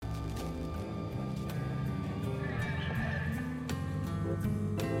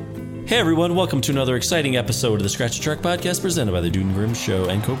Hey everyone, welcome to another exciting episode of the Scratch a Track podcast presented by the Dude and Grimm Show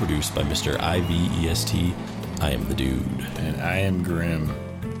and co-produced by Mr. IVEST. I am the Dude. And I am Grimm.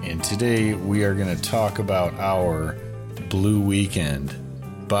 And today we are going to talk about our Blue Weekend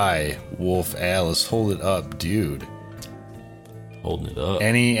by Wolf Alice. Hold it up, dude. Holding it up.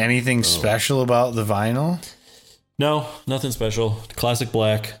 Anything special about the vinyl? No, nothing special. Classic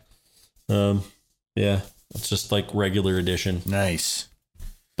black. Yeah, it's just like regular edition. Nice.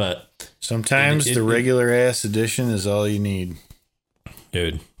 But sometimes the regular ass edition is all you need.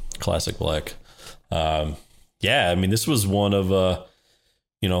 Dude, classic black. Yeah, I mean, this was one of,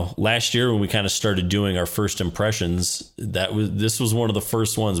 last year when we kind of started doing our first impressions, this was one of the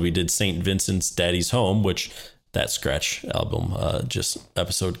first ones. We did St. Vincent's Daddy's Home, which that Scratch album,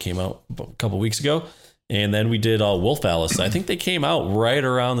 episode came out a couple weeks ago. And then we did Wolf Alice. I think they came out right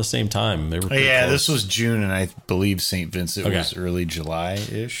around the same time. Yeah, close. This was June, and I believe St. Vincent was early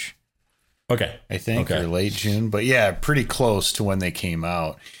July-ish. Okay. I think, or late June. But yeah, pretty close to when they came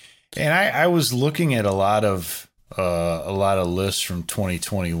out. And I was looking at a lot of lists from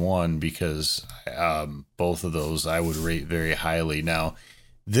 2021 because both of those I would rate very highly. Now,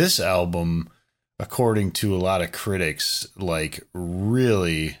 this album, according to a lot of critics,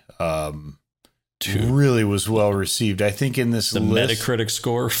 really was well received. I think in this list, Metacritic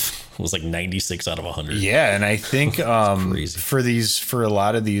score was like 96 out of 100. Yeah, and I think for a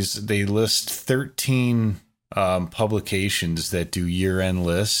lot of these, they list 13 publications that do year-end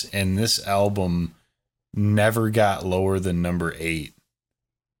lists, and this album never got lower than number 8.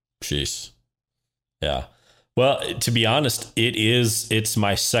 Jeez. Yeah. Well, to be honest, it's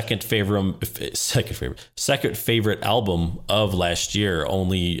my second favorite album of last year,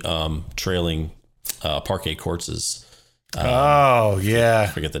 only trailing Parquet Courts'. I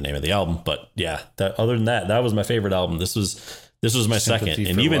forget the name of the album, but yeah, other than that, that was my favorite album. This was my second,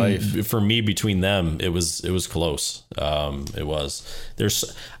 and even life. For me, between them, it was close. It was.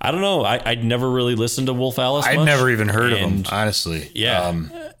 I don't know. I'd never really listened to Wolf Alice. I'd never even heard of him, honestly. Yeah,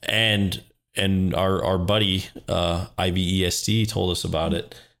 and our buddy IVEST told us about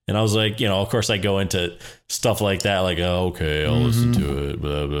it. And I was like, of course I go into stuff like that, like, oh, okay, I'll listen to it,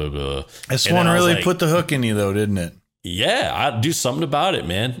 blah, blah, blah. This one really put the hook in you, though, didn't it? Yeah, I do something about it,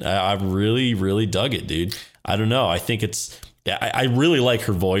 man. I really, really dug it, dude. I don't know. I think I really like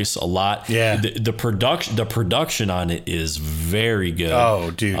her voice a lot. Yeah. The production on it is very good.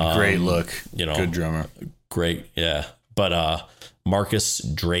 Oh, dude, great look. Good drummer. Great, yeah. But Marcus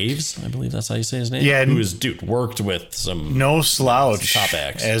Draves, I believe that's how you say his name. Yeah, worked with some no slouch top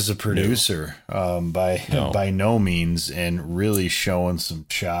acts as a producer, by no means, and really showing some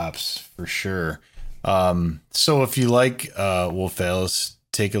chops for sure. So if you like Wolf Alice,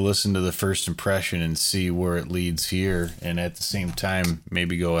 take a listen to the first impression and see where it leads here, and at the same time,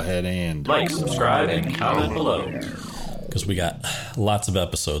 maybe go ahead and like, subscribe, and comment below. Because we got lots of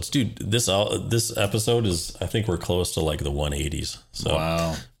episodes, dude. This episode is, I think we're close to like the 180s. So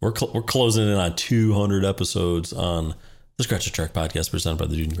wow, we're closing in on 200 episodes on the Scratch a Track podcast presented by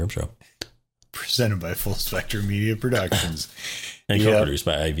the Dude and Grimm Show, presented by Full Spectrum Media Productions, and co-produced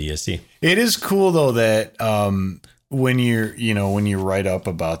by IVST. It is cool though that when you write up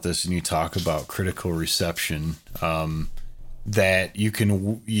about this and you talk about critical reception, that you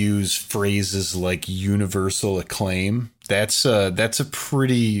can use phrases like universal acclaim. That's a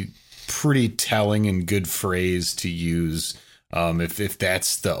pretty telling and good phrase to use if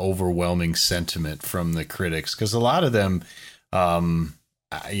that's the overwhelming sentiment from the critics, because a lot of them,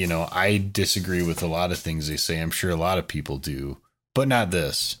 I disagree with a lot of things they say. I'm sure a lot of people do, but not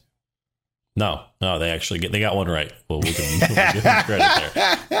this. No, they got one right. Well, we'll give them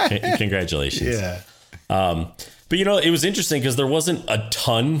credit there. Congratulations. Yeah. But, it was interesting because there wasn't a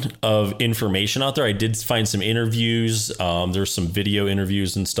ton of information out there. I did find some interviews. There's some video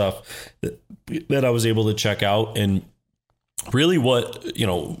interviews and stuff that I was able to check out. And really what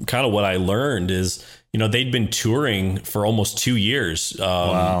I learned is, they'd been touring for almost 2 years,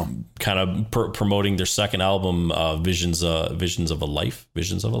 wow. Kind of promoting their second album, Visions of a Life,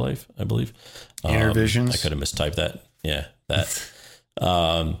 I believe. Inner Visions. I could have mistyped that. Yeah, that.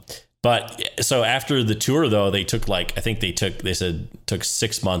 But so after the tour, though, they took they took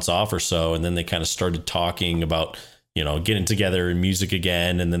 6 months off or so. And then they kind of started talking about, getting together in music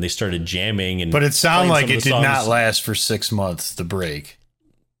again. And then they started jamming. But it sounded like it did not last for 6 months, the break.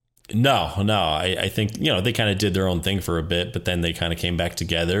 No. I think, they kind of did their own thing for a bit, but then they kind of came back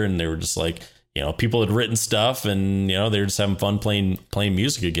together and they were just like, people had written stuff and, they were just having fun playing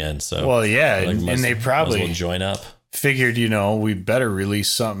music again. So, well, yeah. And they probably join up. figured, we better release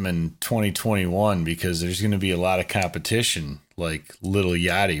something in 2021 because there's going to be a lot of competition, like Little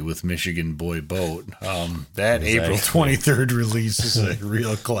Yachty with Michigan Boy Boat. That Exactly. April 23rd release is a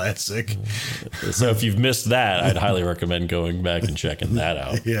real classic. So if you've missed that, I'd highly recommend going back and checking that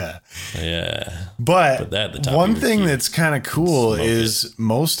out. Yeah. Yeah. But Put that at the top one of your thing queue. that's kind of cool Smoke is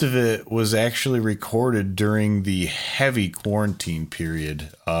most of it was actually recorded during the heavy quarantine period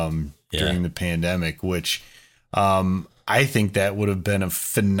during the pandemic, which I think that would have been a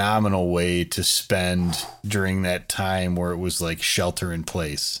phenomenal way to spend during that time where it was like shelter in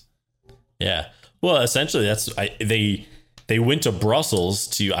place. Yeah. Well, essentially, they went to Brussels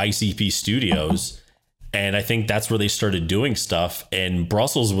to ICP Studios, and I think that's where they started doing stuff. And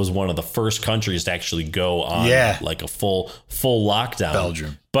Brussels was one of the first countries to actually go on like a full lockdown.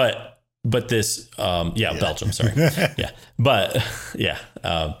 Belgium. But this, Belgium. Sorry. Yeah. But yeah.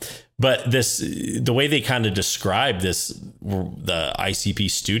 But the way they kind of described this, the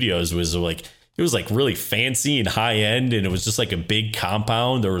ICP Studios was like, it was like really fancy and high end. And it was just like a big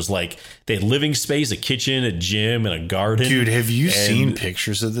compound. There was like, they had living space, a kitchen, a gym, and a garden. Dude, have you seen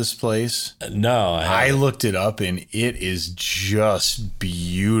pictures of this place? No, I looked it up and it is just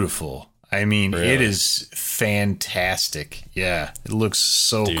beautiful. I mean, Really? It is fantastic. Yeah. It looks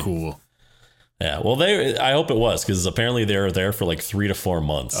so cool. Yeah, well, I hope it was, because apparently they were there for like 3 to 4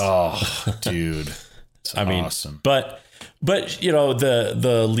 months. Oh, dude. It's awesome. But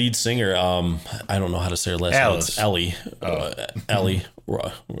the lead singer, I don't know how to say her last name. It's Ellie. Ellie.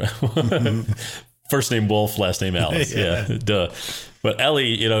 First name Wolf, last name Alice. Yeah, duh. But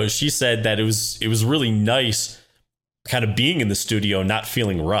Ellie, she said that it was really nice, kind of being in the studio, not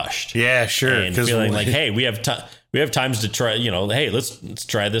feeling rushed. Yeah, sure. And feeling like, hey, we have time. We have times to try, hey, let's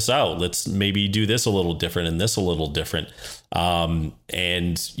try this out. Let's maybe do this a little different and this a little different. And,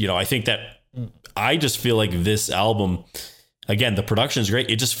 I think that I just feel like this album, again, the production is great.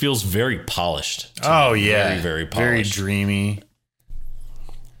 It just feels very polished. Oh, yeah. Very, very polished. Very dreamy.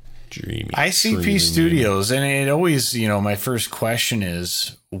 Dreamy. ICP Studios. And it always, my first question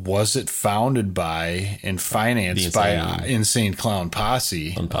is, was it founded by and financed by Insane Clown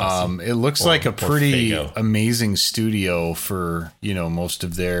Posse? It looks like a pretty amazing studio for, most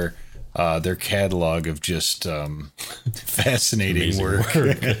of their catalog of just fascinating work.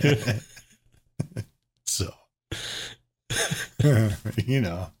 So,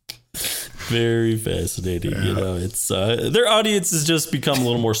 very fascinating. It's their audience has just become a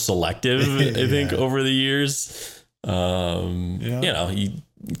little more selective, I think, over the years.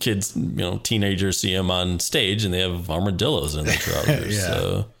 Kids, teenagers see them on stage and they have armadillos in their trousers.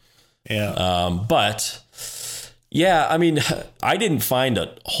 But yeah, I mean, I didn't find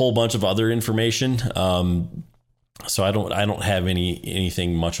a whole bunch of other information. So I don't have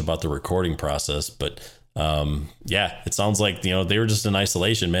anything much about the recording process, but it sounds like, they were just in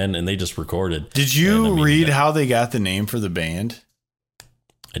isolation, man, and they just recorded. Did you read how they got the name for the band?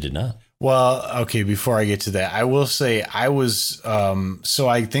 I did not. Well, okay, before I get to that, I will say I was, so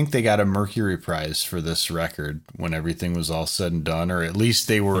I think they got a Mercury Prize for this record when everything was all said and done, or at least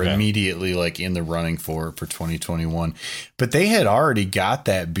they were immediately like in the running for it for 2021. But they had already got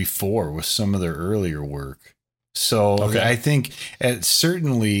that before with some of their earlier work. So I think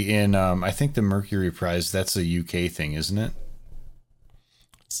certainly in, I think the Mercury Prize, that's a UK thing, isn't it?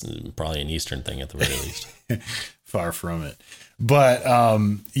 It's probably an Eastern thing at the very least. Far from it. But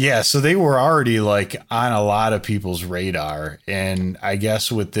so they were already like on a lot of people's radar. And I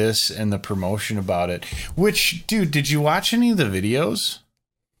guess with this and the promotion about it, which, dude, did you watch any of the videos?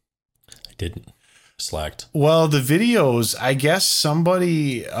 I didn't. Slacked. Well, the videos, I guess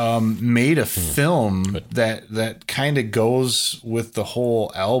somebody made a film that kind of goes with the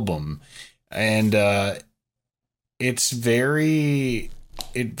whole album. And it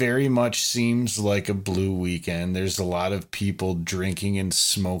very much seems like a Blue Weekend. There's a lot of people drinking and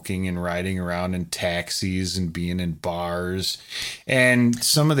smoking and riding around in taxis and being in bars. And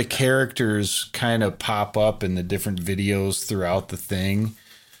some of the characters kind of pop up in the different videos throughout the thing.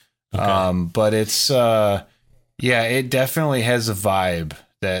 But it's, it definitely has a vibe,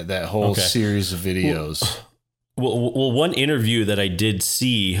 that whole series of videos. Well, one interview that I did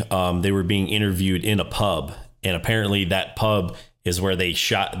see, they were being interviewed in a pub, and apparently that pub is where they've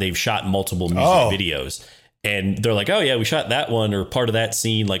shot multiple music videos. And they're like, oh yeah, we shot that one or part of that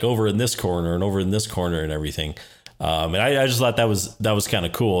scene, like over in this corner and over in this corner and everything. And I just thought that was kind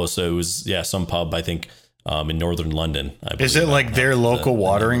of cool. So it was, some pub, I think, in northern London. Is it like their local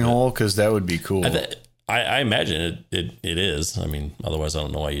watering hole? Because that would be cool. I imagine it is. I mean, otherwise I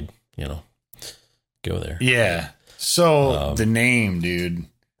don't know why you'd, go there. Yeah. So the name, dude.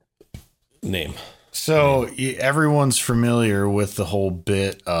 Name. So everyone's familiar with the whole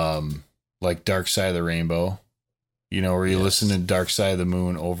bit, like Dark Side of the Rainbow, where you listen to Dark Side of the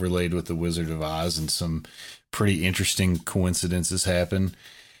Moon overlaid with the Wizard of Oz, and some pretty interesting coincidences happen.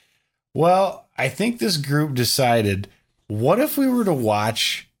 Well, I think this group decided, what if we were to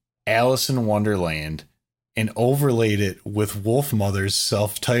watch Alice in Wonderland and overlaid it with Wolfmother's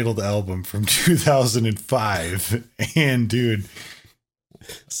self-titled album from 2005? And dude,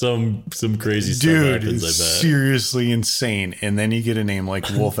 some crazy stuff happens, I bet. Seriously insane. And then you get a name like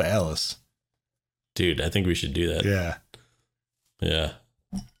Wolf Alice. Dude, I think we should do that. Yeah.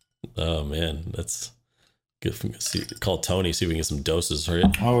 Oh man, that's good. Call Tony, see if we can get some doses, right?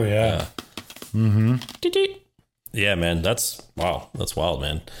 Oh yeah. Mm-hmm. Yeah, man, that's wild,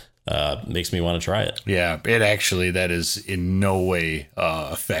 man. Makes me want to try it. Yeah, that is in no way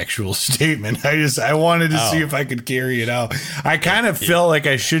a factual statement. I wanted to see if I could carry it out. I kind of felt like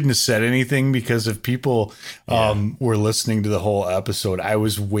I shouldn't have said anything, because if people were listening to the whole episode, I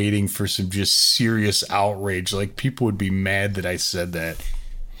was waiting for some just serious outrage. Like, people would be mad that I said that,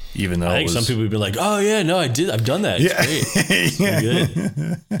 even though I think some people would be like, "Oh yeah, no, I've done that. It's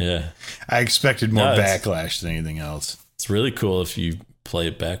great." Yeah. I expected more backlash than anything else. It's really cool if you play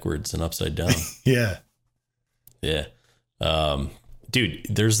it backwards and upside down. Yeah. Dude,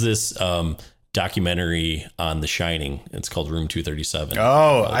 there's this documentary on The Shining. It's called Room 237.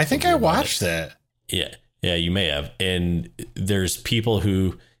 Oh, I think I watched that. Yeah, you may have. And there's people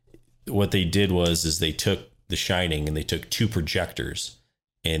who, what they did is they took The Shining and they took two projectors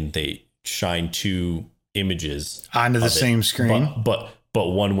and they shined two images onto the same screen. But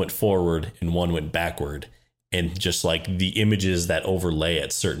one went forward and one went backward. And just like the images that overlay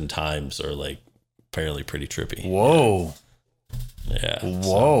at certain times are like apparently pretty trippy. Whoa. Yeah.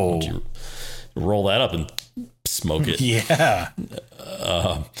 Whoa. So you roll that up and smoke it. Yeah.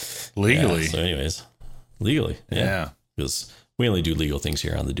 Legally. Yeah, so anyways, legally. Yeah. Because we only do legal things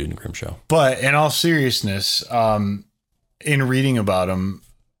here on the Dude and Grim Show. But in all seriousness, in reading about them,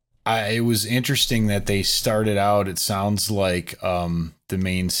 it was interesting that they started out, it sounds like the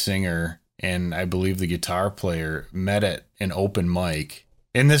main singer and I believe the guitar player met at an open mic.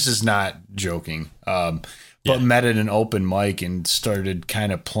 And this is not joking, but met at an open mic and started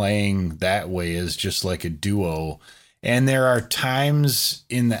kind of playing that way as just like a duo. And there are times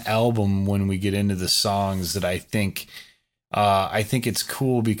in the album when we get into the songs that I think it's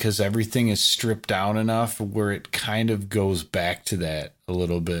cool, because everything is stripped down enough where it kind of goes back to that a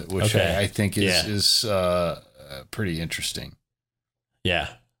little bit, which I think is pretty interesting. Yeah.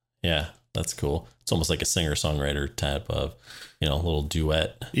 That's cool. It's almost like a singer-songwriter type of, little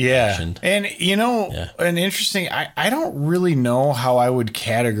duet. Yeah. Action. And, an interesting, I don't really know how I would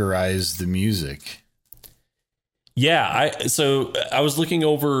categorize the music. Yeah. I was looking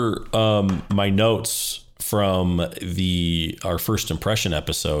over my notes from our first impression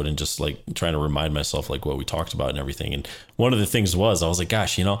episode and just like trying to remind myself like what we talked about and everything. And one of the things was, I was like,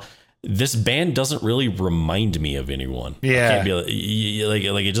 gosh, this band doesn't really remind me of anyone. Yeah. I can't be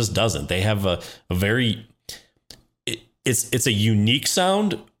like it just doesn't. They have a very, it's a unique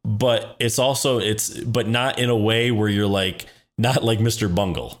sound, but but not in a way where you're like, not like Mr.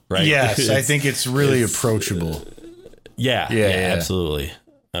 Bungle, right? Yes. I think it's really approachable. Yeah, absolutely.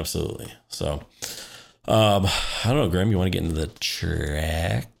 So, I don't know, Graham, you want to get into the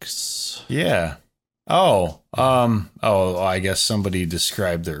tracks? Yeah. I guess somebody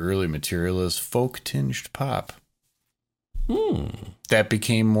described the early material as folk-tinged pop. That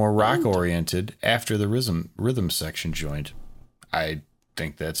became more rock-oriented after the rhythm section joined. I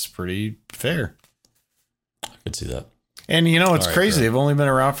think that's pretty fair. I could see that. And it's crazy. Sure. They've only been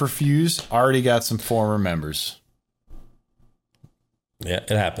around for a few years. Already got some former members. Yeah,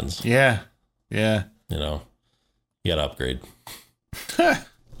 it happens. Yeah. You gotta upgrade.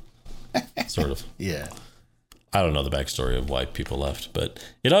 Sort of. Yeah. I don't know the backstory of why people left, but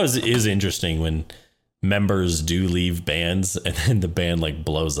it always is interesting when members do leave bands and then the band like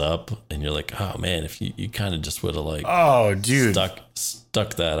blows up and you're like, oh man, if you kind of just would have like, oh dude,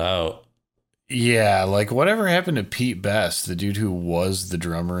 stuck that out. Yeah. Like whatever happened to Pete Best, the dude who was the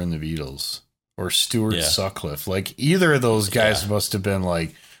drummer in the Beatles, or Stuart Sutcliffe? Like either of those guys must have been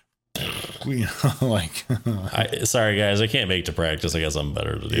like, sorry guys, I can't make to practice. I guess I'm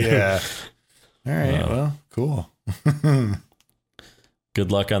better to do. Yeah. All right. Well, cool.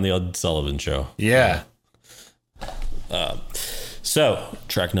 Good luck on the Ed Sullivan Show. Yeah. So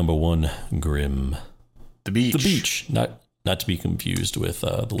track number 1, Grim. The Beach. Not to be confused with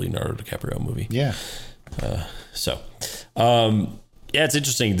the Leonardo DiCaprio movie. Yeah. It's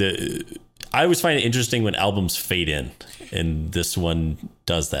interesting. I always find it interesting when albums fade in, and this one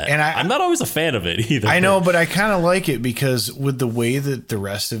does that. And I'm not always a fan of it either. I know, but I kind of like it because with the way that the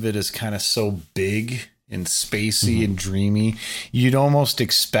rest of it is kind of so big and spacey and dreamy, you'd almost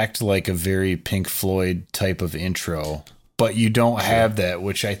expect like a very Pink Floyd type of intro, but you don't have that,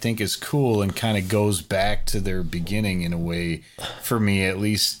 which I think is cool and kind of goes back to their beginning in a way, for me at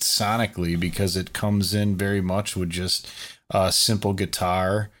least sonically, because it comes in very much with just a simple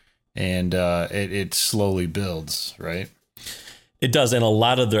guitar, and it slowly builds, right? It does, and a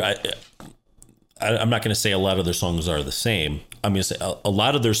lot of their I'm not going to say a lot of their songs are the same. I'm going to say a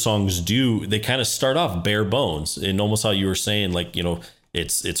lot of their songs they kind of start off bare bones, and almost how you were saying, like, you know,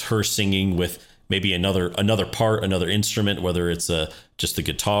 it's her singing with maybe another part, another instrument, whether it's just the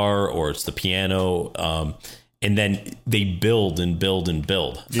guitar or it's the piano, and then they build and build and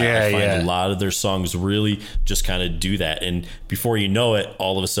build. Yeah, I find a lot of their songs really just kind of do that, and before you know it,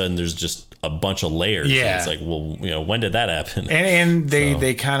 all of a sudden there's just a bunch of layers. Yeah, it's like, well, you know, when did that happen? And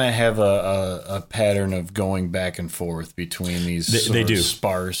they kind of have a pattern of going back and forth between these they do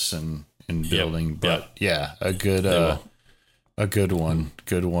sparse and building. Yep. But yeah, a good one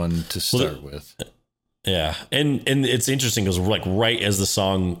to start with. Yeah, and it's interesting because like right as the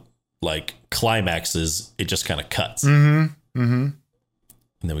song like climaxes, it just kind of cuts, and then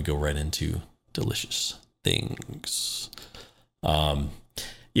we go right into Delicious Things.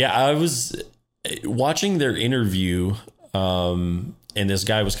 Yeah, I was watching their interview, and this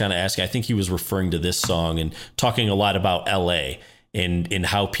guy was kind of asking, I think he was referring to this song and talking a lot about LA and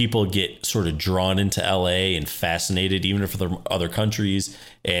how people get sort of drawn into LA and fascinated, even if they're other countries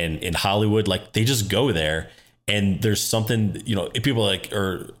and in Hollywood, like they just go there and there's something, you know, people like,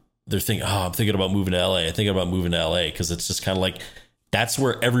 or they're thinking, oh, I'm thinking about moving to LA. I'm thinking about moving to LA because it's just kind of like, that's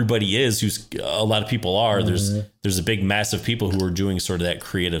where everybody is, who's a lot of people are. There's a big mass of people who are doing sort of that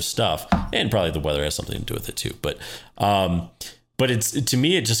creative stuff, and probably the weather has something to do with it too. But it's, to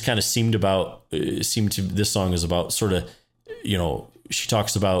me, it just kind of this song is about sort of, you know, she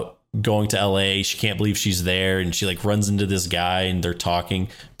talks about going to LA. She can't believe she's there. And she like runs into this guy and they're talking,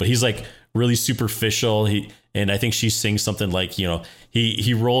 but he's like really superficial. And I think she sings something like, you know,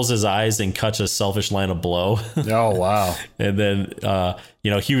 he rolls his eyes and cuts a selfish line of blow. Oh, wow. And then, you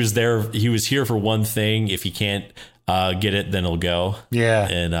know, he was here for one thing. If he can't get it, then he'll go. Yeah.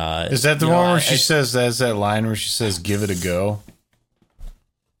 And is that the one where she says, that's that line where she says, give it a go?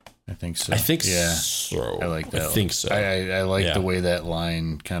 I think so. I think so. I like that. I think so. I like the way that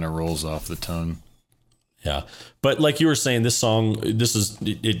line kind of rolls off the tongue. Yeah. But like you were saying, this song,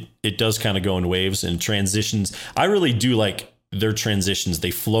 it does kind of go in waves and transitions. I really do like their transitions.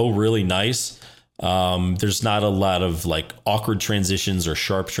 They flow really nice. There's not a lot of like awkward transitions or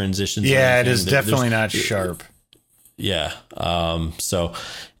sharp transitions. Yeah, it is definitely not sharp. Yeah. So,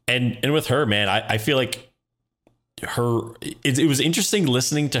 and with her, man, I feel like it was interesting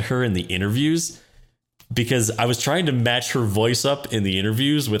listening to her in the interviews, because I was trying to match her voice up in the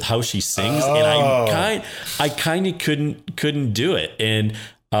interviews with how she sings, and I kind of couldn't do it. And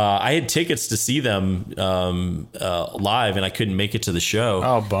I had tickets to see them live, and I couldn't make it to the show.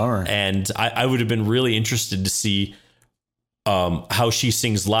 Oh, bummer. And I would have been really interested to see how she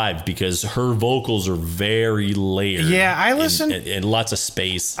sings live, because her vocals are very layered. Yeah, I listened and lots of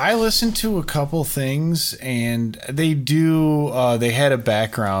space. I listened to a couple things, and they had a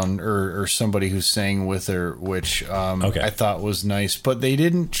background or somebody who sang with her, which I thought was nice, but they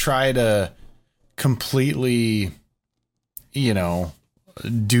didn't try to completely, you know,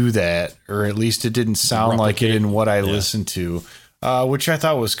 do that, or at least it didn't sound like it in what I listened to, which I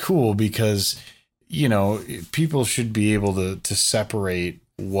thought was cool, because you know, people should be able to separate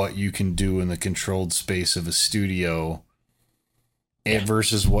what you can do in the controlled space of a studio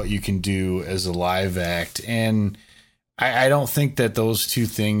versus what you can do as a live act. And I don't think that those two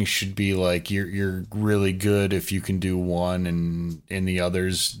things should be like you're really good if you can do one and the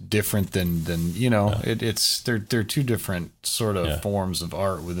other's different than you know, they're two different sort of forms of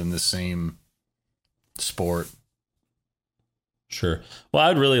art within the same sport. Sure. Well,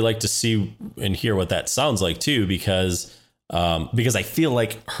 I'd really like to see and hear what that sounds like too, because I feel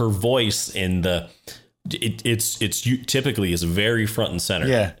like her voice in it's typically is very front and center.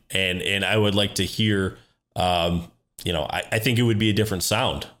 Yeah. And I would like to hear, you know, I think it would be a different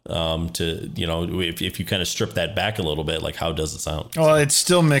sound to, you know, if you kind of strip that back a little bit, like how does it sound? Well, it's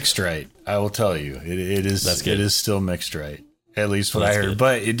still mixed right. I will tell you, it is. That's good. It is still mixed right. At least what I heard. Good.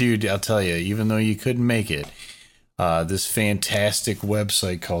 But dude, I'll tell you, even though you couldn't make it, this fantastic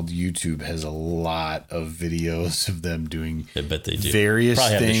website called YouTube has a lot of videos of them doing I bet they do. Various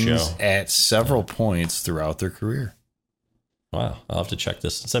things at several points throughout their career. Wow, I'll have to check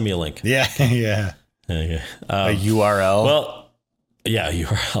this. Send me a link. Yeah, yeah. Okay. A URL. Well, yeah,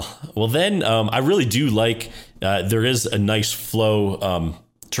 URL. Well, then I really do like. There is a nice flow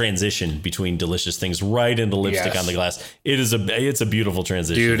transition between Delicious Things right into Lipstick on the Glass. It's a beautiful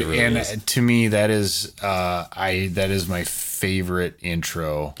transition, dude. really And is. to me, that is that is my favorite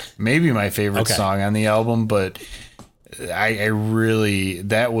intro. Maybe my favorite song on the album, but. I really,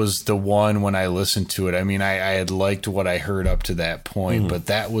 that was the one when I listened to it. I mean, I had liked what I heard up to that point, but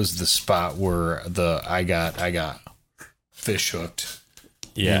that was the spot where I got fish hooked.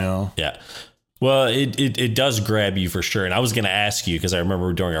 Yeah. You know? Yeah. Well, it does grab you for sure. And I was going to ask you, because I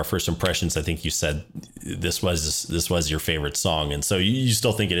remember during our first impressions, I think you said this was your favorite song. And so you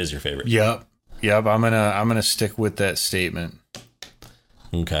still think it is your favorite. Yep. I'm gonna stick with that statement.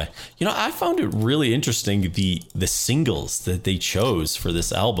 Okay. You know, I found it really interesting, the singles that they chose for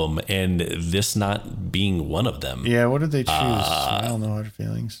this album, and this not being one of them. Yeah, what did they choose? Smile, No Hard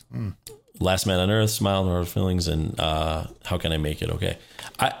Feelings. Last Man on Earth, Smile, No Hard Feelings, and How Can I Make It Okay?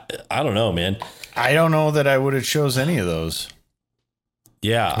 I don't know, man. I don't know that I would have chose any of those.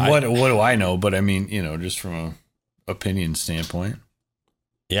 Yeah. What do I know? But I mean, you know, just from a opinion standpoint.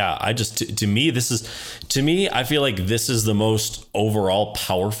 Yeah, I just to me I feel like this is the most overall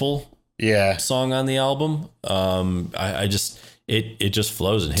powerful song on the album. I just it just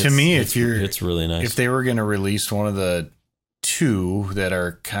flows and hits. To me, it's really nice. If they were going to release one of the two that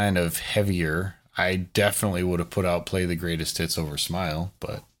are kind of heavier, I definitely would have put out Play the Greatest Hits over Smile,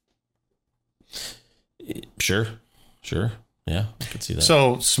 but sure. Yeah, I could see that.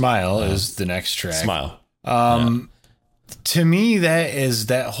 So Smile is the next track. Smile. To me,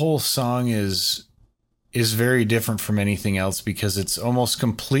 that whole song is very different from anything else because it's almost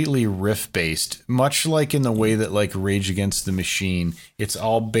completely riff based, much like in the way that like Rage Against the Machine, it's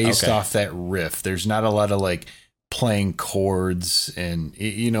all based off that riff. There's not a lot of like playing chords and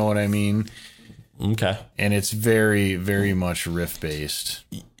you know what I mean? Okay. And it's very, very much riff based.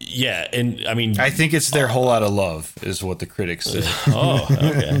 Yeah. And I mean, I think it's their Whole Lotta Love is what the critics say. Oh,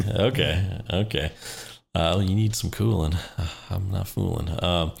 okay. You need some cooling. I'm not fooling.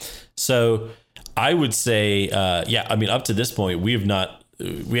 So I would say, I mean, up to this point, we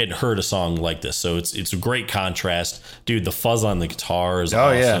hadn't heard a song like this. So it's a great contrast, dude. The fuzz on the guitar is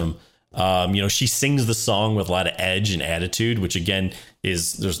awesome. You know, she sings the song with a lot of edge and attitude, which again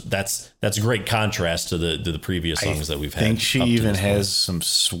that's a great contrast to the previous songs that we've had. I think she even has some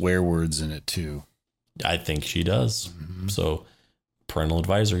swear words in it too. I think she does. Mm-hmm. So parental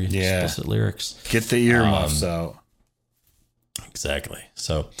advisory, explicit lyrics. Get the earmuffs out. Exactly.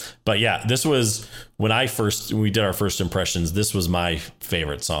 So, but yeah, this was when we did our first impressions. This was my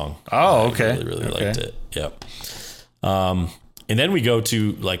favorite song. Oh, okay. I really liked it. Yep. And then we go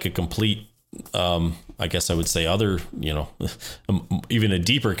to like a complete, I guess I would say other, you know, even a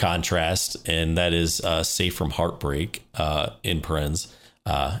deeper contrast. And that is Safe from Heartbreak in parens,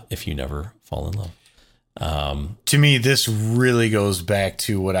 If You Never Fall in Love. To me, this really goes back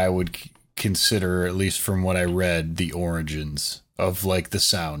to what I would consider, at least from what I read, the origins of like the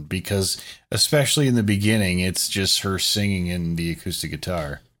sound, because especially in the beginning, it's just her singing in the acoustic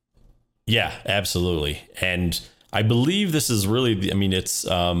guitar. Yeah, absolutely. And I believe this is really, I mean, it's,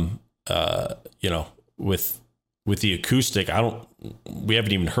 you know, with the acoustic, we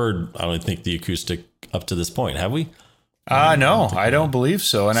haven't even heard, I don't think the acoustic up to this point, have we? No, I don't believe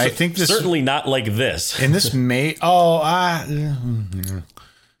so. And I think this certainly not like this. And this maybe,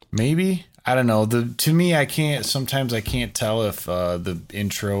 I don't know. To me, sometimes I can't tell if the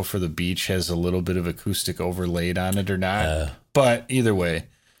intro for The Beach has a little bit of acoustic overlaid on it or not. But either way,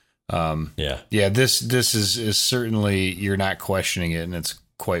 this is certainly, you're not questioning it, and it's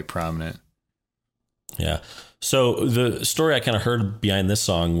quite prominent. Yeah. So the story I kind of heard behind this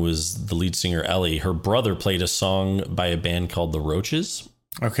song was the lead singer, Ellie. Her brother played a song by a band called The Roaches.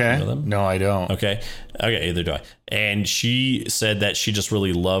 Okay. You know them? No, I don't. Okay. Either do I. And she said that she just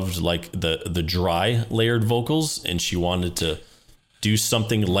really loved like the dry layered vocals, and she wanted to do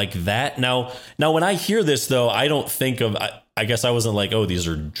something like that. Now when I hear this though, I don't think of, I guess I wasn't like, oh, these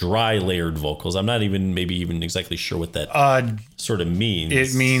are dry layered vocals. I'm not even exactly sure what that sort of means.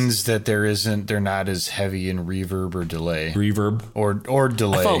 It means that they're not as heavy in reverb or delay. Reverb or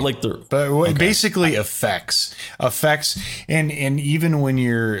delay. I felt like basically effects. And even when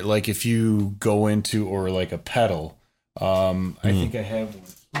you're like, if you go into, or like a pedal, I think I have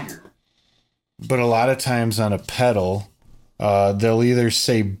one here, but a lot of times on a pedal, they'll either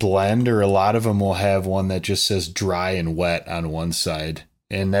say blend, or a lot of them will have one that just says dry and wet on one side.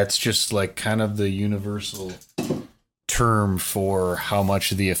 And that's just like kind of the universal term for how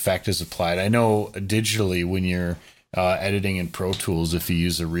much of the effect is applied. I know digitally when you're editing in Pro Tools, if you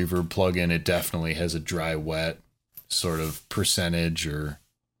use a reverb plugin, it definitely has a dry wet sort of percentage or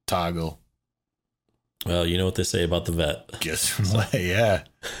toggle. Well, you know what they say about the vet. Guess what? Yeah.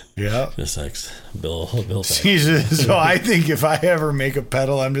 Yeah. This ex Bill. Jesus. So I think if I ever make a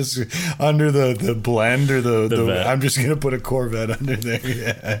pedal, I'm just under the blend or the I'm just gonna put a Corvette under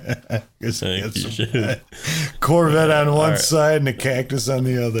there. Yeah. Corvette on one side and a cactus on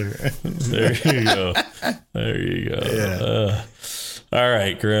the other. There you go. There you go. Yeah. All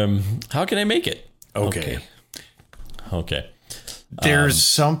right, Grim. How can I make it? Okay. There's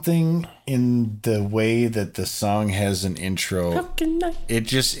something in the way that the song has an intro. How can I?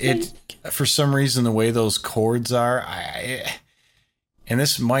 It for some reason, the way those chords are, and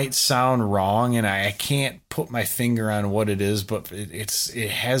this might sound wrong, and I can't put my finger on what it is, but it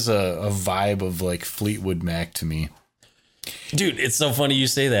has a vibe of like Fleetwood Mac to me. Dude, it's so funny you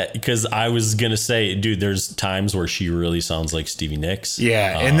say that, because I was going to say, dude, there's times where she really sounds like Stevie Nicks.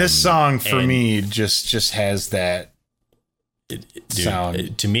 Yeah, and this song for me just has that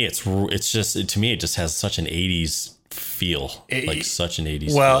sound. To me, it just has such an 80s feel, like such an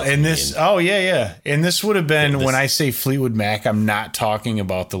 80s well, feel. And this, and this would have been, when I say Fleetwood Mac, I'm not talking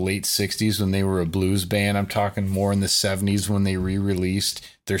about the late 60s when they were a blues band. I'm talking more in the 70s when they re-released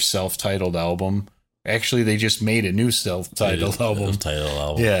their self-titled album. Actually, they just made a new self-titled album.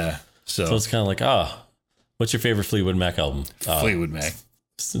 Yeah. So it's kind of like, what's your favorite Fleetwood Mac album? Fleetwood Mac.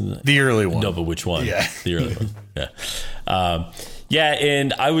 The early one. No, but which one? Yeah. The early one. Yeah. Yeah.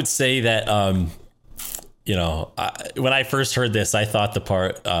 And I would say that, when I first heard this, I thought the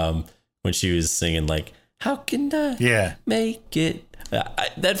part when she was singing, like, how can I make it?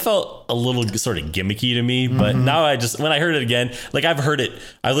 That felt a little sort of gimmicky to me, but now when I heard it again, like I listened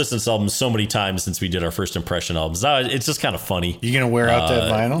to this album so many times since we did our first impression albums. Now it's just kind of funny. You going to wear out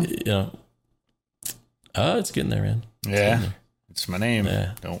that vinyl? It's getting there, man. It's my name.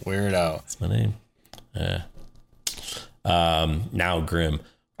 Yeah. Don't wear it out. It's my name. Yeah. Now, Grim.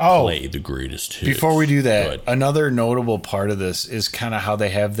 Play the greatest hits. Before we do that, another notable part of this is kind of how they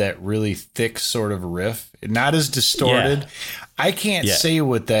have that really thick sort of riff, not as distorted. Yeah. I can't say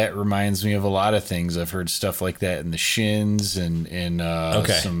what that reminds me of. A lot of things. I've heard stuff like that in the Shins and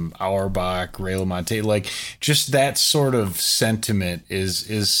some Auerbach, Ray LaMontagne. Like, just that sort of sentiment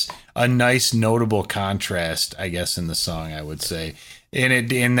is a nice, notable contrast, I guess, in the song, I would say.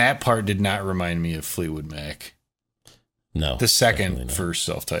 And that part did not remind me of Fleetwood Mac. No. The second first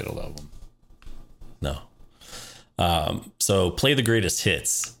self-titled album. No. So Play the Greatest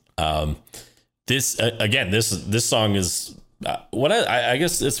Hits. This song is what I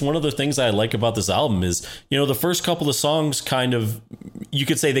guess it's one of the things I like about this album is, the first couple of songs kind of, you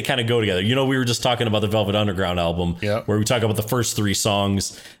could say they kind of go together. We were just talking about the Velvet Underground album where we talk about the first three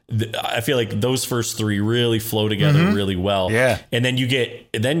songs. I feel like those first three really flow together really well. Yeah. And then you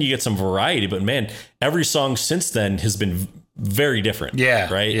get some variety, but man, every song since then has been very different.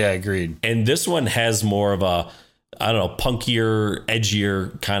 Yeah. Right. Yeah. Agreed. And this one has more of a, I don't know, punkier,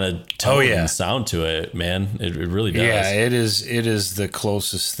 edgier kind of tone and sound to it, man. It really does. Yeah, it is the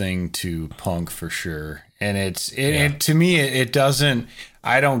closest thing to punk for sure. And to me, it doesn't,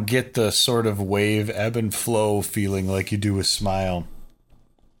 I don't get the sort of wave ebb and flow feeling like you do with Smile.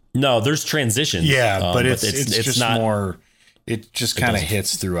 No, there's transitions. Yeah, but it's just not more, it just kind of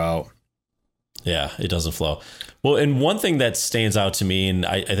hits throughout. Yeah, it doesn't flow. Well, and one thing that stands out to me, and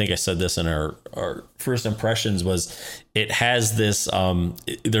I think I said this in our first impressions, was it has this,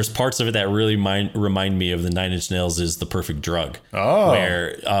 there's parts of it that really remind me of the Nine Inch Nails' is The Perfect Drug. Oh.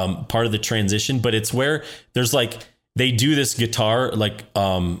 Where part of the transition, but it's where there's like, they do this guitar, like,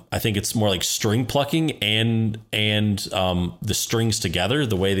 I think it's more like string plucking and the strings together,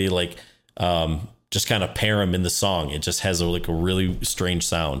 the way they like, just kind of pair them in the song. It just has a really strange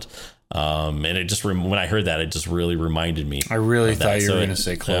sound. And it just, when I heard that, it just really reminded me. I really thought you were going to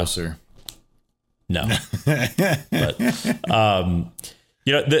say Closer. No. But,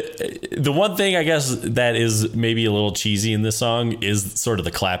 the one thing I guess that is maybe a little cheesy in this song is sort of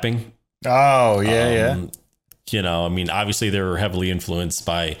the clapping. Oh, yeah. I mean, obviously they were heavily influenced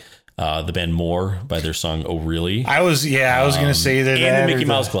by the band More, by their song "Oh Really." I was going to say that, and the Mickey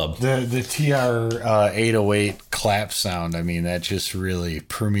Mouse Club, the TR 808 clap sound. I mean, that just really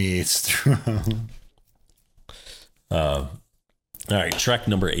permeates through. All right, track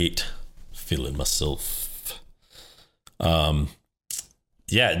number 8, "Feeling Myself."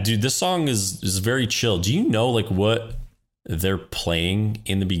 Yeah, dude, this song is very chill. Do you know like what they're playing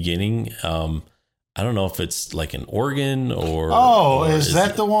in the beginning? I don't know if it's like an organ or. Oh, is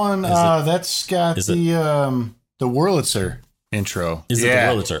that the one that's got the Wurlitzer? intro. Is it the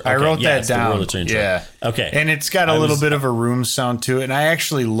Wurlitzer? Okay. I wrote that it's down. The Wurlitzer intro. Yeah. Okay. And it's got a little bit of a room sound to it. And I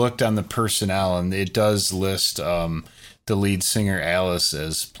actually looked on the personnel, and it does list the lead singer Alice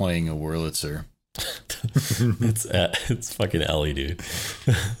as playing a Wurlitzer. It's fucking Ellie, dude.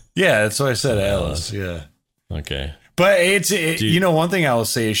 Yeah, that's why I said Alice. Yeah. Okay. But one thing I will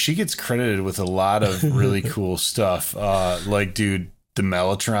say is she gets credited with a lot of really cool stuff. Like, dude, the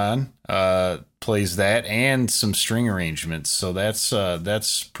Mellotron plays that and some string arrangements. So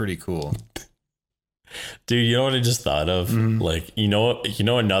that's pretty cool. Dude, you know what I just thought of? Mm-hmm. Like,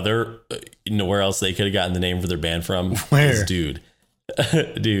 another, where else they could have gotten the name for their band from? Where? Is, dude,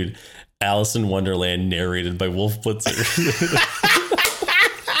 Alice in Wonderland, narrated by Wolf Blitzer.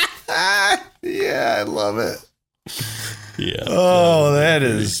 Yeah, I love it. Yeah. Oh, that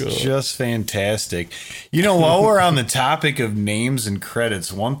is cool. just fantastic. While we're on the topic of names and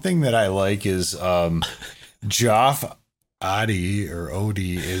credits, one thing that I like is Geoff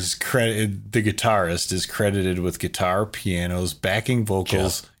Odie is credited. The guitarist is credited with guitar, pianos, backing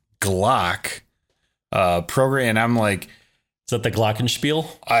vocals, Glock program, and I'm like, is that the Glockenspiel?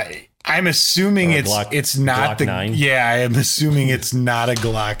 I'm assuming it's not Glock the 9? Yeah, I am assuming it's not a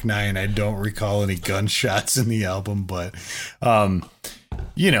Glock 9. I don't recall any gunshots in the album, but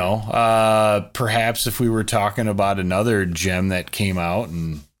perhaps if we were talking about another gem that came out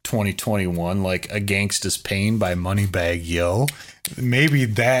in 2021, like A Gangsta's Pain by Moneybagg Yo, maybe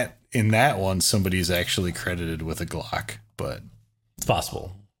that in that one somebody's actually credited with a Glock, but It's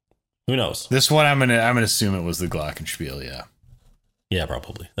possible. Who knows? This one I'm gonna assume it was the Glockenspiel, yeah. Yeah,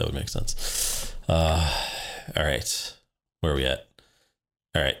 probably. That would make sense. All right. Where are we at?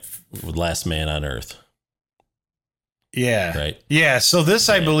 All right. Last Man on Earth. Yeah. Right. Yeah. So this,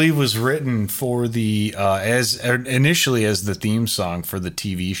 I believe, was written for the initially as the theme song for the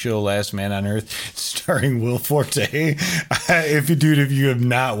TV show Last Man on Earth, starring Will Forte. If you have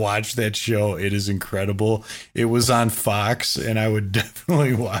not watched that show, it is incredible. It was on Fox, and I would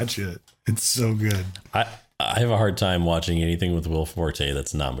definitely watch it. It's so good. I have a hard time watching anything with Will Forte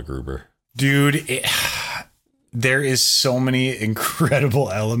that's not MacGruber. Dude, there is so many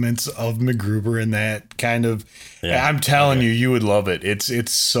incredible elements of MacGruber in that kind of. Yeah, I'm telling you, you would love it.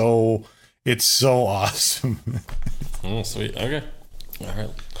 It's so awesome. Oh, sweet. Okay. All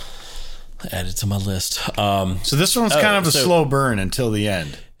right. Add it to my list. So this one's kind of a slow burn until the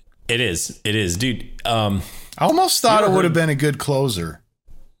end. It is, dude. I almost thought it would have been a good closer.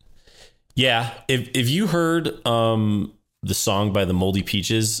 Yeah, if you heard the song by the Moldy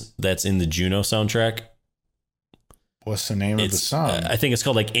Peaches that's in the Juno soundtrack. What's the name of the song? I think it's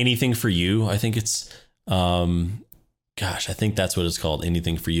called like Anything for You. I think it's I think that's what it's called,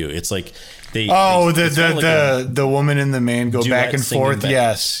 Anything for You. It's like the woman and the man go back and forth.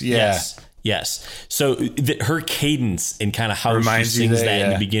 Yes, yeah. Yes. So her cadence and kind of how she sings that in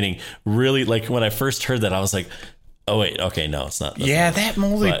the beginning, really, like when I first heard that, I was like, oh wait, okay, no, it's not. That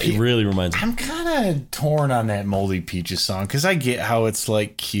Moldy Peaches. It really reminds me. I'm kind of torn on that Moldy Peaches song because I get how it's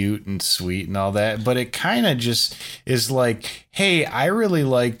like cute and sweet and all that, but it kind of just is like, hey, I really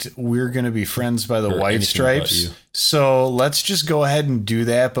liked "We're Gonna Be Friends" by the White Stripes, so let's just go ahead and do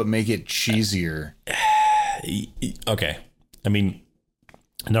that, but make it cheesier. Okay, I mean,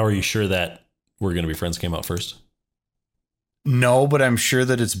 now are you sure that "We're Gonna Be Friends" came out first? No, but I'm sure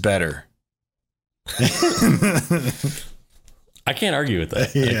that it's better. I can't argue with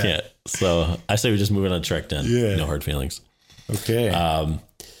that. Yeah. I can't. So I say we just move it on to track 10. Yeah. No hard feelings. Okay.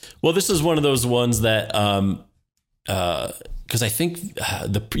 Well, this is one of those ones that, because I think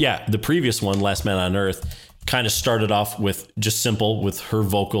the previous one, Last Man on Earth, kind of started off with just simple with her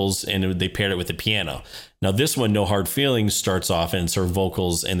vocals, and they paired it with the piano. Now this one, No Hard Feelings, starts off and it's her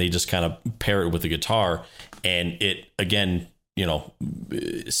vocals, and they just kind of pair it with the guitar, and it again,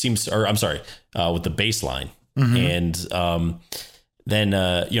 seems, or I'm sorry, with the bass line. Mm-hmm. And then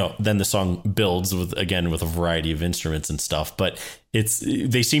the song builds with a variety of instruments and stuff, but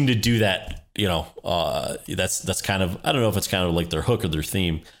they seem to do that, that's kind of, I don't know if it's kind of like their hook or their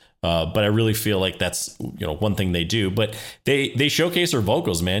theme, but I really feel like that's, one thing they do, but they showcase her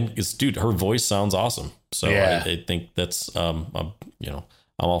vocals, man, because dude, her voice sounds awesome. So yeah. I think that's, I'm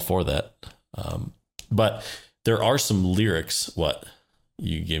all for that. But there are some lyrics. What?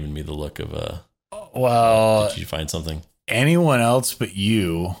 You giving me the look of did you find something? Anyone Else But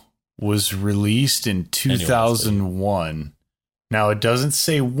You was released in 2001. Now it doesn't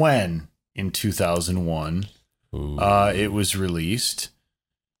say when in 2001 it was released.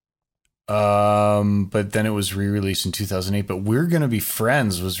 But then it was re-released in 2008. But We're Gonna Be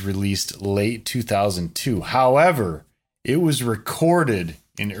Friends was released late 2002. However, it was recorded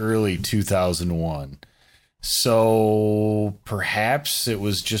in early 2001. So perhaps it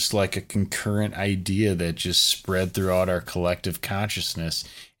was just like a concurrent idea that just spread throughout our collective consciousness,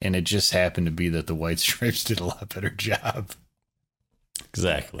 and it just happened to be that the White Stripes did a lot better job.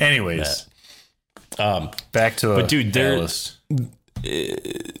 Exactly. Anyways, back to but dude, Alice.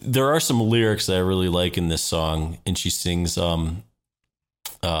 There are some lyrics that I really like in this song, and she sings the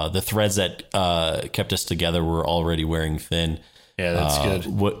threads that kept us together were already wearing thin. Yeah, that's good.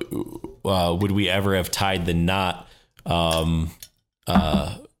 Would we ever have tied the knot? Well,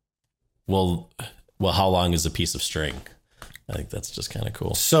 how long is a piece of string? I think that's just kind of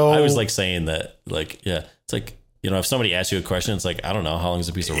cool. So I always like saying that, like, yeah, it's like, if somebody asks you a question, it's like, I don't know, how long is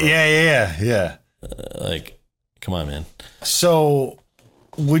a piece of rope? Yeah. Like, come on, man. So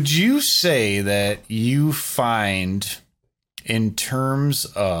would you say that you find, in terms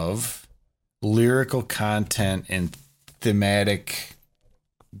of lyrical content and thematic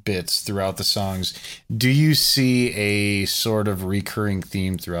bits throughout the songs, do you see a sort of recurring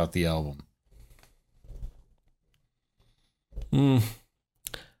theme throughout the album? I don't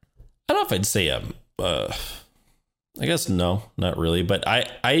know if I'd say I guess no, not really. But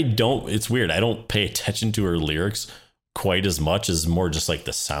I don't. It's weird. I don't pay attention to her lyrics quite as much as more just like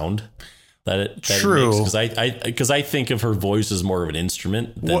the sound that True. it makes. Because I think of her voice as more of an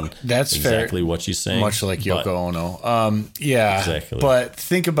instrument than that's exactly fair. what she's saying. Much like Yoko Ono. Yeah. Exactly. But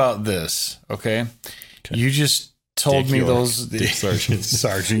think about this. Okay. You just told Dick me York. those Dick Sargent.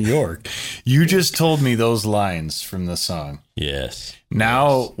 Sergeant York. You just told me those lines from the song. Yes.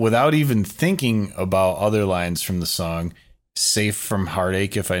 Now, without even thinking about other lines from the song, safe from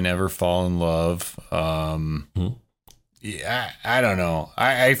heartache if I never fall in love. Yeah, I don't know.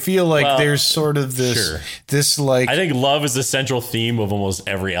 I feel like there's sort of this like, I think love is the central theme of almost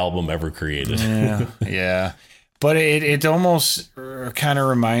every album ever created. yeah. But it almost kind of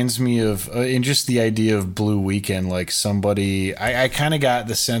reminds me of, in just the idea of Blue Weekend, like somebody, I kind of got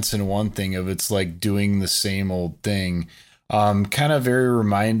the sense in one thing of it's like doing the same old thing. Kind of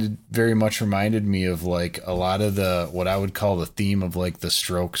very much reminded me of like a lot of what I would call the theme of like the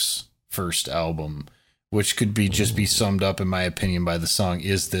Strokes' first album, which could just be summed up, in my opinion, by the song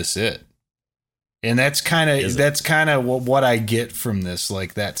 "Is This It?" And that's kind of what I get from this,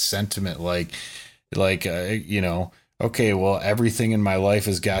 like that sentiment, like okay, well, everything in my life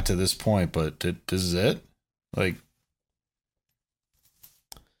has got to this point, but this is it, like.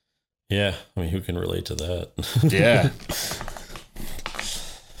 Yeah, I mean, who can relate to that? Yeah.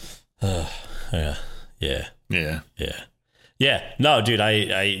 Yeah. No, dude,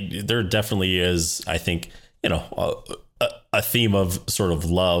 I there definitely is, I think, a theme of sort of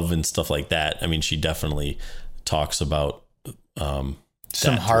love and stuff like that. I mean, she definitely talks about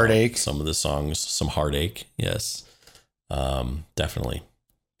some heartache, some of the songs, some heartache. Yes. Definitely,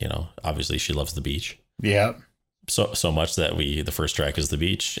 obviously she loves the beach. Yeah. So much that the first track is the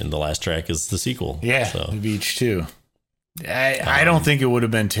beach and the last track is the sequel. Yeah. So. The beach too. I don't think it would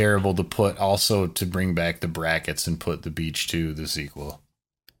have been terrible to bring back the brackets and put the beach to the sequel.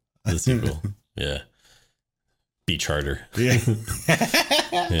 The sequel. Yeah. Beach harder. Yeah.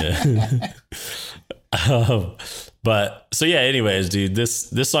 Yeah. But so yeah, anyways, dude,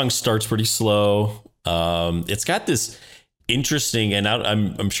 this song starts pretty slow. It's got this interesting, and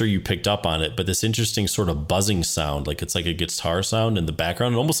I'm sure you picked up on it, but this interesting sort of buzzing sound, like it's like a guitar sound in the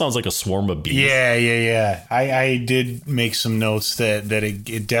background. It almost sounds like a swarm of bees. Yeah. I did make some notes that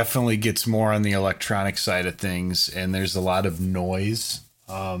it definitely gets more on the electronic side of things, and there's a lot of noise,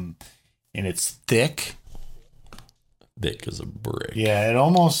 and it's thick as a brick. Yeah, it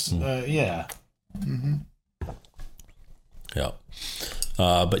almost yeah. Mm-hmm. Yeah.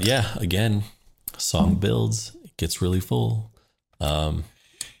 But yeah, again, song builds, it gets really full. And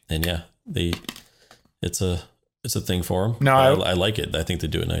yeah, it's a thing for them. No, I like it. I think they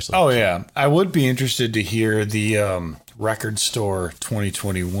do it nicely. Oh yeah. I would be interested to hear the Record Store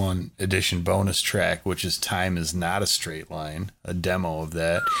 2021 edition bonus track, which is Time Is Not a Straight Line, a demo of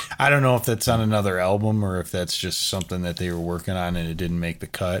that. I don't know if that's on another album or if that's just something that they were working on and it didn't make the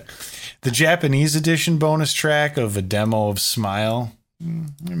cut. The Japanese edition bonus track of a demo of Smile,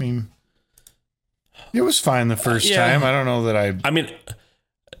 I mean, it was fine the first time. I don't know that I mean,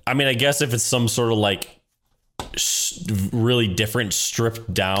 I guess if it's some sort of like really different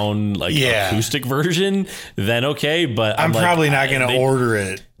stripped down like acoustic version, then okay, but I'm probably not going to order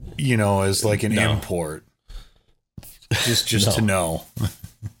it, as like an import. Just to know.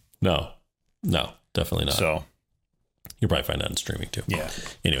 No, definitely not. So you'll probably find that on streaming too. Yeah.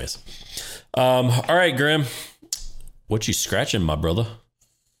 Anyways. All right, Graham. What you scratching, my brother?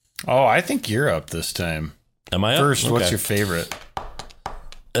 Oh, I think you're up this time. Am I up? First, Okay. What's your favorite?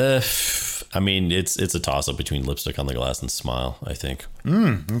 I mean, it's a toss up between Lipstick on the Glass and Smile, I think.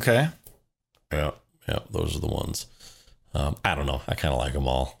 Okay. Yeah, those are the ones. I don't know. I kind of like them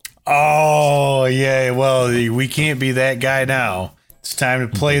all. Oh, yeah. Well, we can't be that guy now. It's time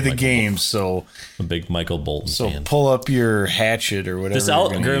to play the game. So, I'm a big Michael Bolton fan. Pull up your hatchet or whatever. This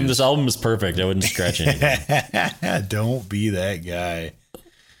album is perfect. I wouldn't scratch anything. Don't be that guy.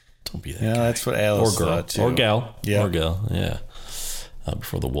 Don't be that guy. That's what Alice thought too. Or gal. Yeah. Or gal. Yeah.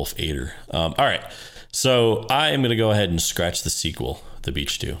 Before the wolf ate her. All right. So I am going to go ahead and scratch the sequel, The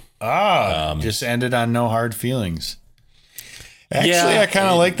Beach 2. Just ended on no hard feelings. Actually, I kind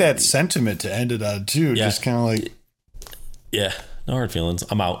of like that sentiment to end it on too. Yeah. Just kind of like, yeah, no hard feelings.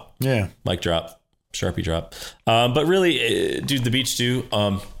 I'm out. Yeah. Mic drop. Sharpie drop. But really, dude, The Beach 2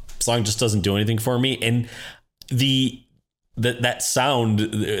 song just doesn't do anything for me. And that sound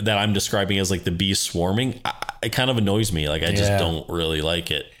that I'm describing as like the bees swarming, it kind of annoys me. Like I just don't really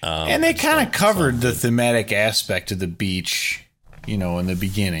like it. And they kind of covered the thematic aspect of the beach, in the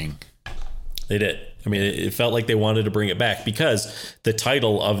beginning. They did. I mean, it felt like they wanted to bring it back because the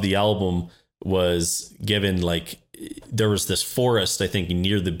title of the album was given like there was this forest, I think,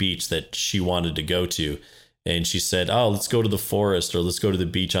 near the beach that she wanted to go to. And she said, oh, let's go to the forest or let's go to the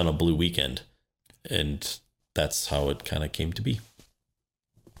beach on a blue weekend. And that's how it kind of came to be.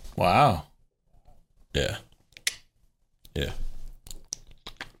 Wow. Yeah. Yeah.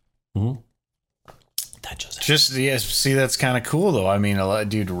 Mm-hmm. See, that's kind of cool though. I mean,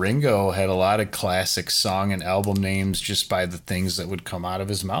 Ringo had a lot of classic song and album names just by the things that would come out of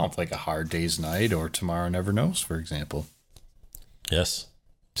his mouth, like A Hard Day's Night or Tomorrow Never Knows, for example. Yes.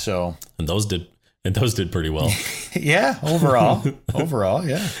 So, and those did pretty well. Yeah, overall,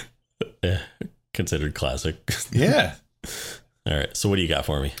 yeah. Yeah, considered classic. Yeah. All right. So, what do you got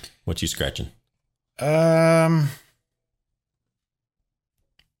for me? What you scratching?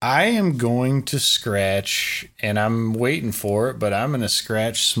 I am going to scratch, and I'm waiting for it, but I'm going to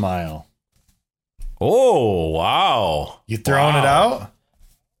scratch Smile. Oh, wow. You throwing it out?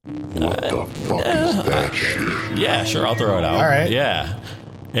 What the fuck is that shit? Yeah, sure. I'll throw it out. All right. Yeah.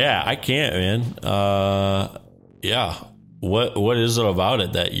 Yeah, I can't, man. Yeah. What is it about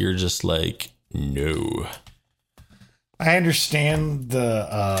it that you're just like, no? I understand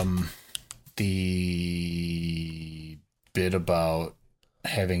the bit about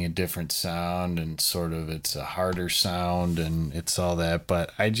having a different sound and sort of it's a harder sound and it's all that,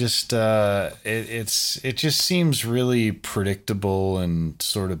 but I just it just seems really predictable and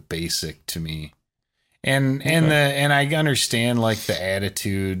sort of basic to me. And I understand like the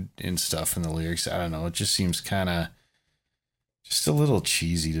attitude and stuff in the lyrics. I don't know, it just seems kind of just a little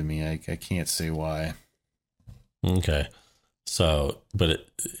cheesy to me. I can't say why. Okay. So, but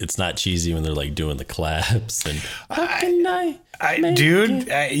it's not cheesy when they're like doing the claps and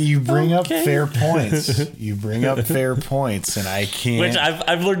you bring up fair points. You bring up fair points, and I can't. Which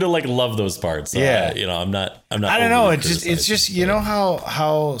I've learned to like love those parts. So yeah, I'm not. I don't know. It's just you know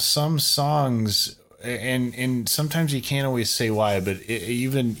how some songs and sometimes you can't always say why, but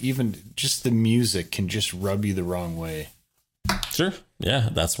even just the music can just rub you the wrong way. Sure. Yeah,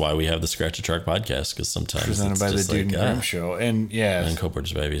 that's why we have the Scratch a Track podcast, because sometimes presented by the Dude and Grim Show, and and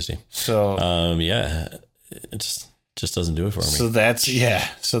co-produced by ABSD. So it just doesn't do it for me.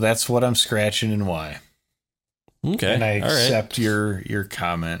 So that's what I'm scratching and why. Okay, and I accept your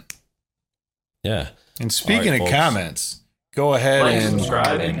comment. Yeah. And speaking of comments, go ahead and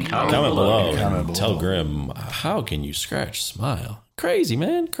subscribe and comment below. Tell Grim, how can you scratch Smile? Crazy,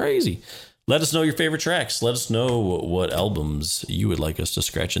 man, crazy. Let us know your favorite tracks. Let us know what albums you would like us to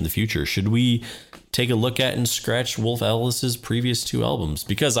scratch in the future. Should we take a look at and scratch Wolf Alice's previous 2 albums?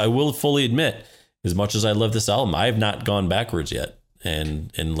 Because I will fully admit, as much as I love this album, I have not gone backwards yet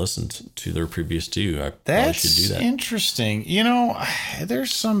and listened to their previous 2. I probably should do that. Interesting.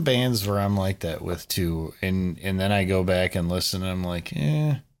 There's some bands where I'm like that with too, and then I go back and listen, and I'm like,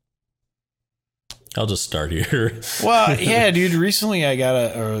 I'll just start here. Well, yeah, dude. Recently, I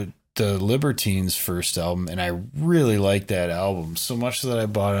got the Libertines first album, and I really liked that album so much that I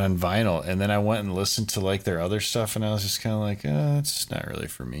bought it on vinyl, and then I went and listened to like their other stuff, and I was just kind of like, it's not really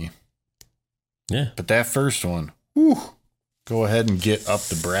for me. Yeah. But that first one, whew, go ahead and get up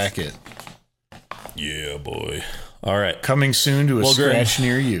the bracket. Yeah, boy. All right. Coming soon to a scratch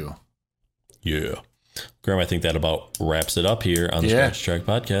near you. Yeah. Graham, I think that about wraps it up here on the Scratch Track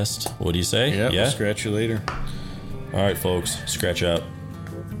podcast. What do you say? Yeah. We'll scratch you later. All right, folks. Scratch out.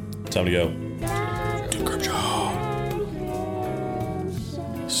 Time to go. Good job.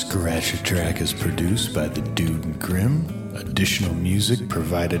 Scratch a Track is produced by the Dude and Grim. Additional music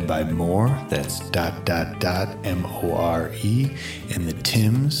provided by More. That's ... MORE and the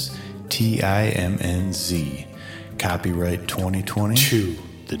Tims. TIMNZ. Copyright 2020 to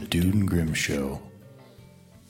The Dude and Grim Show.